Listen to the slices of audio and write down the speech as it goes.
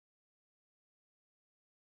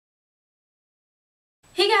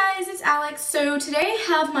Alex. So today I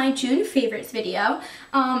have my June favorites video,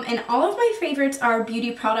 and all of my favorites are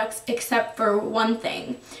beauty products except for one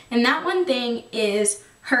thing, and that one thing is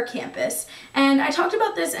Her Campus. And I talked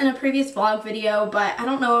about this in a previous vlog video, but I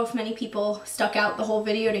don't know if many people stuck out the whole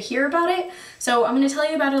video to hear about it, so I'm going to tell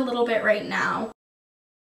you about it a little bit right now.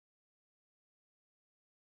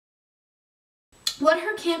 What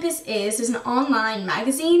Her Campus is an online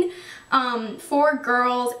magazine for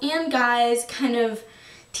girls and guys, kind of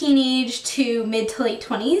teenage to mid to late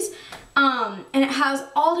 20s. And it has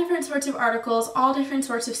all different sorts of articles, all different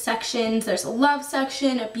sorts of sections. There's a love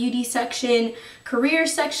section, a beauty section, career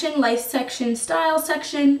section, life section, style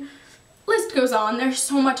section. List goes on. There's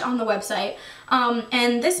so much on the website.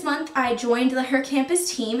 And this month I joined the Her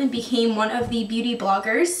Campus team and became one of the beauty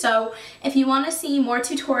bloggers. So if you want to see more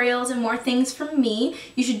tutorials and more things from me,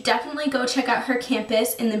 you should definitely go check out Her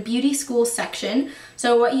Campus in the beauty school section.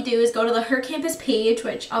 So what you do is go to the Her Campus page,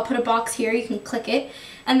 which I'll put a box here, you can click it,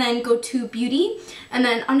 and then go to beauty, and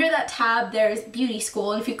then under that tab there's beauty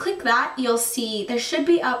school, and if you click that you'll see there should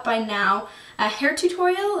be up by now a hair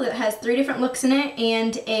tutorial that has 3 different looks in it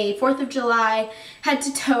and a 4th of July head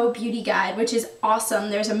to toe beauty guide, which is awesome.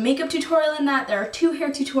 There's a makeup tutorial in that, there are 2 hair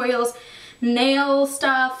tutorials, nail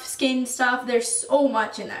stuff, skin stuff, there's so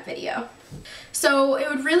much in that video. So it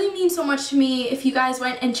would really mean so much to me if you guys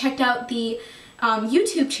went and checked out the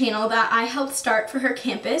YouTube channel that I helped start for Her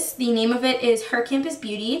Campus. The name of it is Her Campus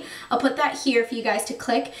Beauty. I'll put that here for you guys to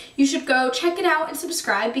click. You should go check it out and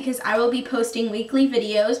subscribe because I will be posting weekly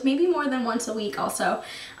videos, maybe more than once a week also,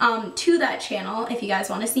 to that channel if you guys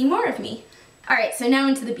want to see more of me. Alright, so now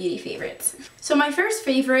into the beauty favorites. So my first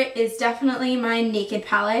favorite is definitely my Naked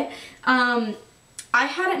palette. I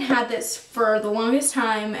hadn't had this for the longest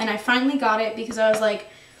time and I finally got it because I was like,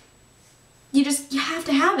 you have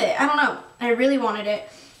to have it. I don't know. I really wanted it.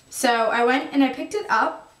 So I went and I picked it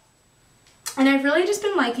up and I've really just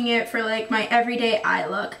been liking it for like my everyday eye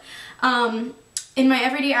look. In my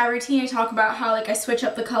everyday eye routine I talk about how like I switch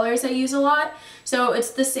up the colors I use a lot. So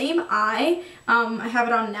it's the same eye. I have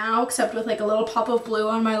it on now except with like a little pop of blue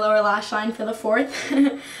on my lower lash line for the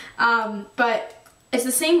 4th. But it's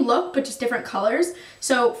the same look but just different colors.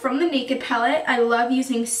 So from the Naked palette I love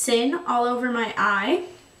using Sin all over my eye,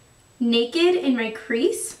 Naked in my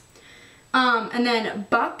crease, and then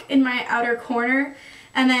Buck in my outer corner,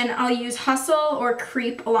 and then I'll use Hustle or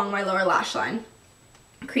Creep along my lower lash line.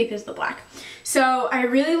 Creep is the black. So I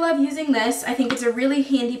really love using this. I think it's a really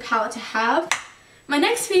handy palette to have. My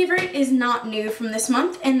next favorite is not new from this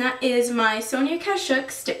month, and that is my Sonia Kashuk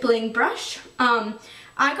stippling brush. I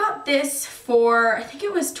got this for, I think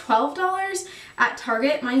it was $12 at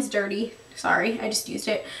Target. Mine's dirty. Sorry, I just used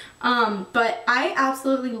it. But I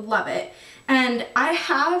absolutely love it. And I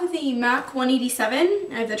have the MAC 187,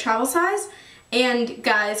 I have the travel size, and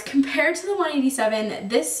guys, compared to the 187,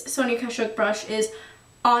 this Sonia Kashuk brush is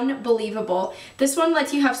unbelievable. This one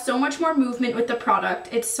lets you have so much more movement with the product.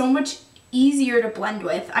 It's so much easier to blend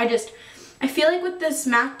with. I feel like with this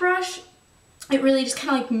MAC brush, it really just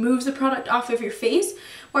kind of like moves the product off of your face,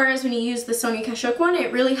 whereas when you use the Sonia Kashuk one,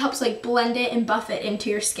 it really helps like blend it and buff it into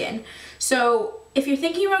your skin. So if you're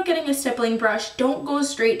thinking about getting a stippling brush, don't go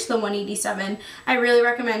straight to the 187. I really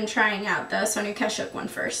recommend trying out the Sonia Kashuk one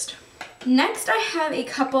first. Next I have a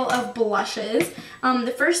couple of blushes.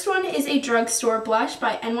 The first one is a drugstore blush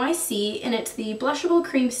by NYC, and it's the Blushable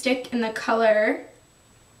Cream Stick in the color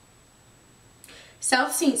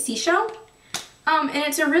South St. Seashell. And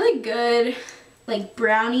it's a really good like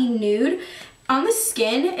brownie nude. On the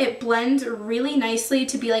skin it blends really nicely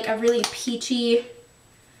to be like a really peachy,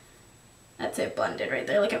 that's it, blended right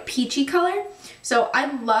there, like a peachy color. So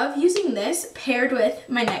I love using this paired with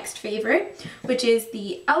my next favorite, which is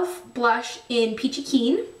the e.l.f. blush in Peachy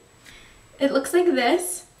Keen. It looks like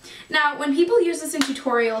this. Now when people use this in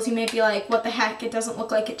tutorials you may be like, what the heck, it doesn't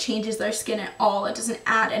look like it changes their skin at all, it doesn't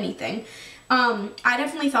add anything. I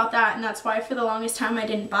definitely thought that, and that's why for the longest time I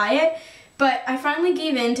didn't buy it, but I finally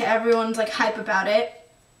gave in to everyone's like hype about it,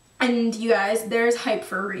 and you guys, there's hype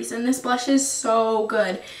for a reason. This blush is so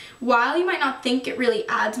good. While you might not think it really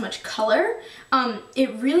adds much color,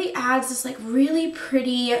 it really adds this like really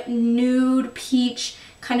pretty nude peach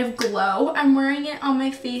kind of glow. I'm wearing it on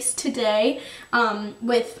my face today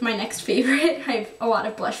with my next favorite. I have a lot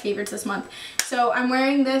of blush favorites this month. So I'm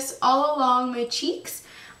wearing this all along my cheeks.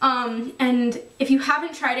 And if you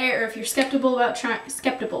haven't tried it, or if you're skeptical about trying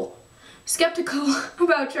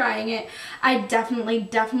it, I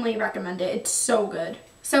definitely recommend it. It's so good.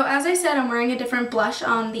 So as I said, I'm wearing a different blush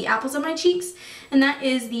on the apples of my cheeks, and that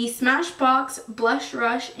is the Smashbox Blush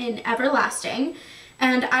Rush in Everlasting.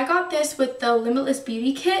 And I got this with the Limitless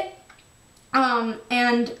Beauty Kit,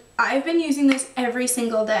 and I've been using this every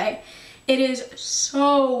single day. It is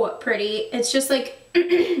so pretty. It's just like,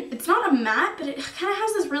 it's not a matte, but it kind of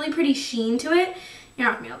has this really pretty sheen to it. You're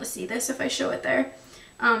not gonna be able to see this if I show it there.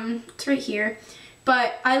 It's right here.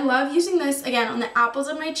 But I love using this, again, on the apples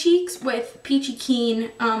of my cheeks with Peachy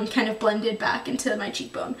Keen kind of blended back into my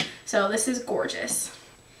cheekbone. So this is gorgeous.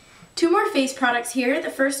 Two more face products here.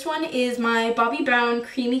 The first one is my Bobbi Brown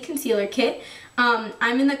Creamy Concealer Kit.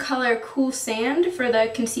 I'm in the color Cool Sand for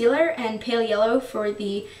the concealer and Pale Yellow for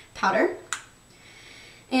the powder.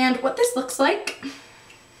 And what this looks like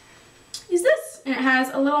is this. And it has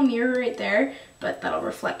a little mirror right there, but that'll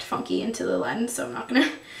reflect funky into the lens, so I'm not gonna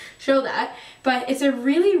show that. But it's a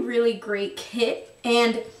really, really great kit,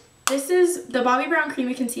 and this is, the Bobbi Brown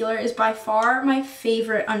Creamy Concealer is by far my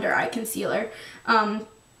favorite under eye concealer.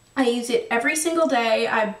 I use it every single day.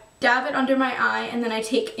 I dab it under my eye, and then I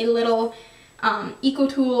take a little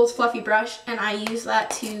EcoTools fluffy brush, and I use that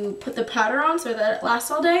to put the powder on so that it lasts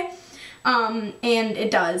all day. And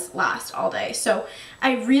it does last all day. So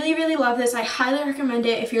I really, really love this. I highly recommend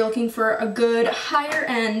it if you're looking for a good higher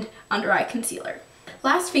end under eye concealer.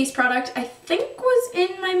 Last face product I think was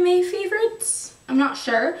in my May favorites. I'm not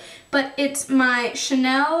sure, but it's my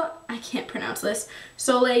Chanel, I can't pronounce this,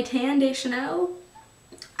 Soleil Tan de Chanel.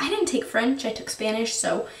 I didn't take French, I took Spanish,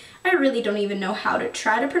 so I really don't even know how to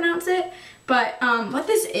try to pronounce it. But what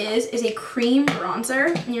this is a cream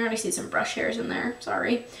bronzer, and you're gonna see some brush hairs in there,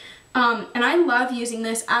 sorry. And I love using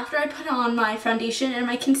this after I put on my foundation and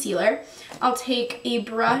my concealer. I'll take a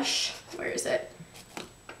brush, where is it?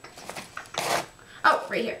 Oh,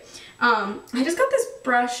 right here. I just got this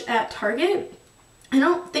brush at Target. I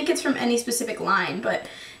don't think it's from any specific line, but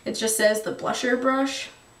it just says the blusher brush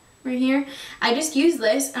right here. I just use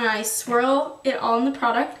this and I swirl it all in the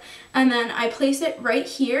product, and then I place it right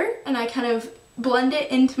here and I kind of blend it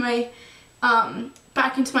into my,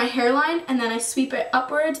 back into my hairline, and then I sweep it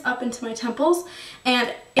upwards up into my temples,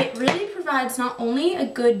 and it really provides not only a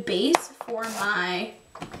good base for my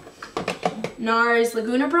NARS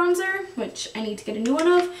Laguna bronzer, which I need to get a new one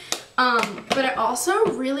of, but it also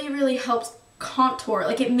really, really helps contour.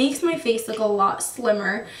 Like, it makes my face look a lot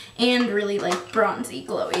slimmer and really like bronzy,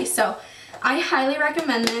 glowy. So I highly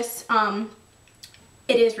recommend this.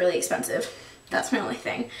 It is really expensive. That's my only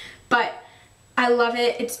thing, but I love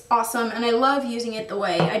it. It's awesome, and I love using it the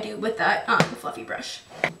way I do with that fluffy brush.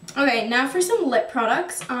 Okay, now for some lip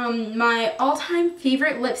products. My all-time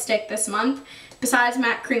favorite lipstick this month, besides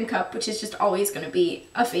Matte Cream Cup, which is just always going to be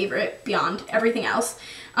a favorite beyond everything else,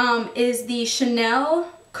 is the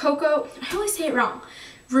Chanel Cocoa, I always say it wrong,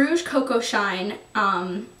 Rouge Cocoa Shine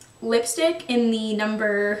lipstick in the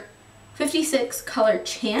number 56 color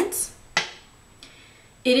Chance.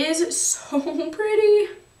 It is so pretty.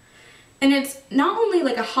 And it's not only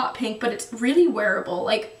like a hot pink, but it's really wearable.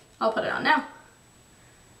 Like, I'll put it on now.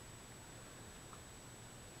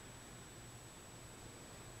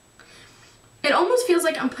 It almost feels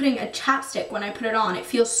like I'm putting a chapstick when I put it on. It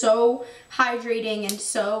feels so hydrating and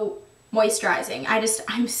so moisturizing.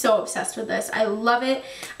 I'm so obsessed with this. I love it.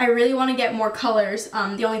 I really want to get more colors.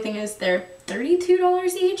 The only thing is they're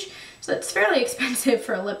 $32 each, so it's fairly expensive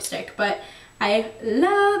for a lipstick, but I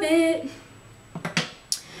love it.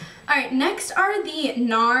 Alright, next are the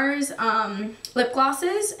NARS lip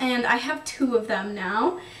glosses, and I have two of them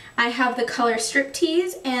now. I have the color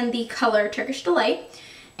Striptease and the color Turkish Delight.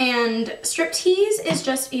 And Striptease is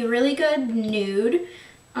just a really good nude,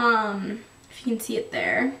 if you can see it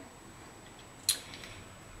there.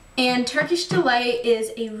 And Turkish Delight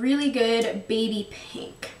is a really good baby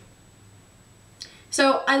pink.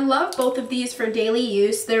 So I love both of these for daily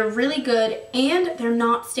use. They're really good and they're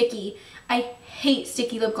not sticky. I hate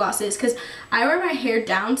sticky lip glosses because I wear my hair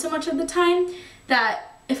down so much of the time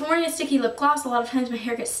that if I'm wearing a sticky lip gloss, a lot of times my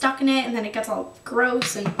hair gets stuck in it and then it gets all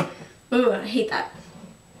gross, and ooh, I hate that.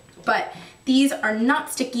 But these are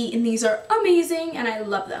not sticky and these are amazing and I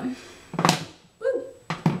love them. Woo.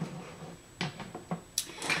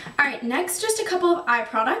 Alright, next just a couple of eye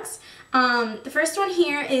products. The first one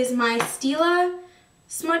here is my Stila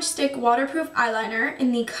Smudge Stick Waterproof Eyeliner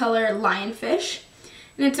in the color Lionfish.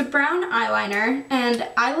 And it's a brown eyeliner, and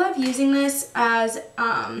I love using this as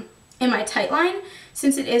in my tight line.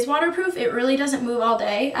 Since it is waterproof, it really doesn't move all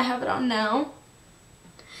day. I have it on now.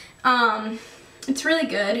 It's really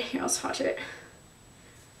good. Here, I'll swatch it.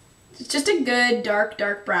 It's just a good dark,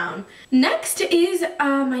 dark brown. Next is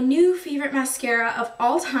my new favorite mascara of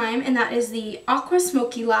all time, and that is the Aqua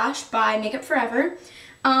Smoky Lash by Makeup Forever.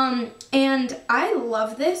 And I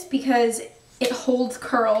love this because it holds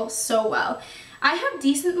curl so well. I have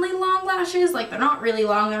decently long lashes, like they're not really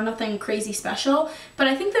long, they're nothing crazy special, but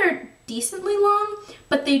I think they're decently long,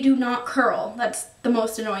 but they do not curl. That's the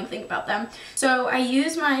most annoying thing about them. So I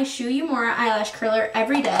use my Shu Uemura eyelash curler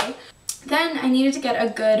every day. Then I needed to get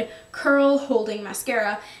a good curl holding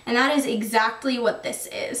mascara, and that is exactly what this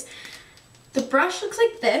is. The brush looks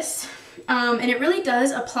like this, and it really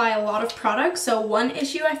does apply a lot of product. So one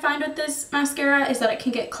issue I find with this mascara is that it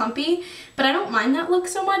can get clumpy, but I don't mind that look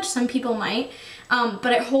so much. Some people might,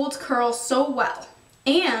 but it holds curl so well,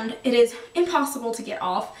 and it is impossible to get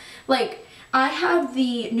off. Like, I have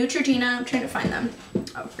the Neutrogena, I'm trying to find them,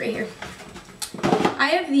 oh, right here. I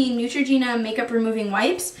have the Neutrogena makeup removing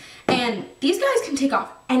wipes, and these guys can take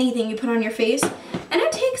off anything you put on your face, and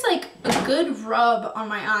it takes like a good rub on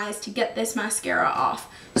my eyes to get this mascara off.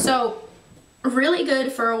 So really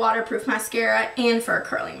good for a waterproof mascara and for a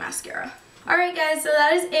curling mascara. Alright guys, so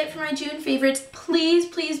that is it for my June favorites. Please,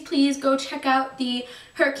 please, please go check out the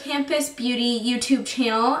Her Campus Beauty YouTube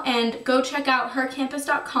channel and go check out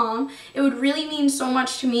hercampus.com. It would really mean so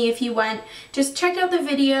much to me if you went, just checked out the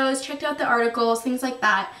videos, checked out the articles, things like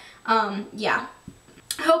that. Yeah.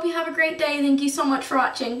 I hope you have a great day. Thank you so much for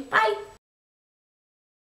watching. Bye!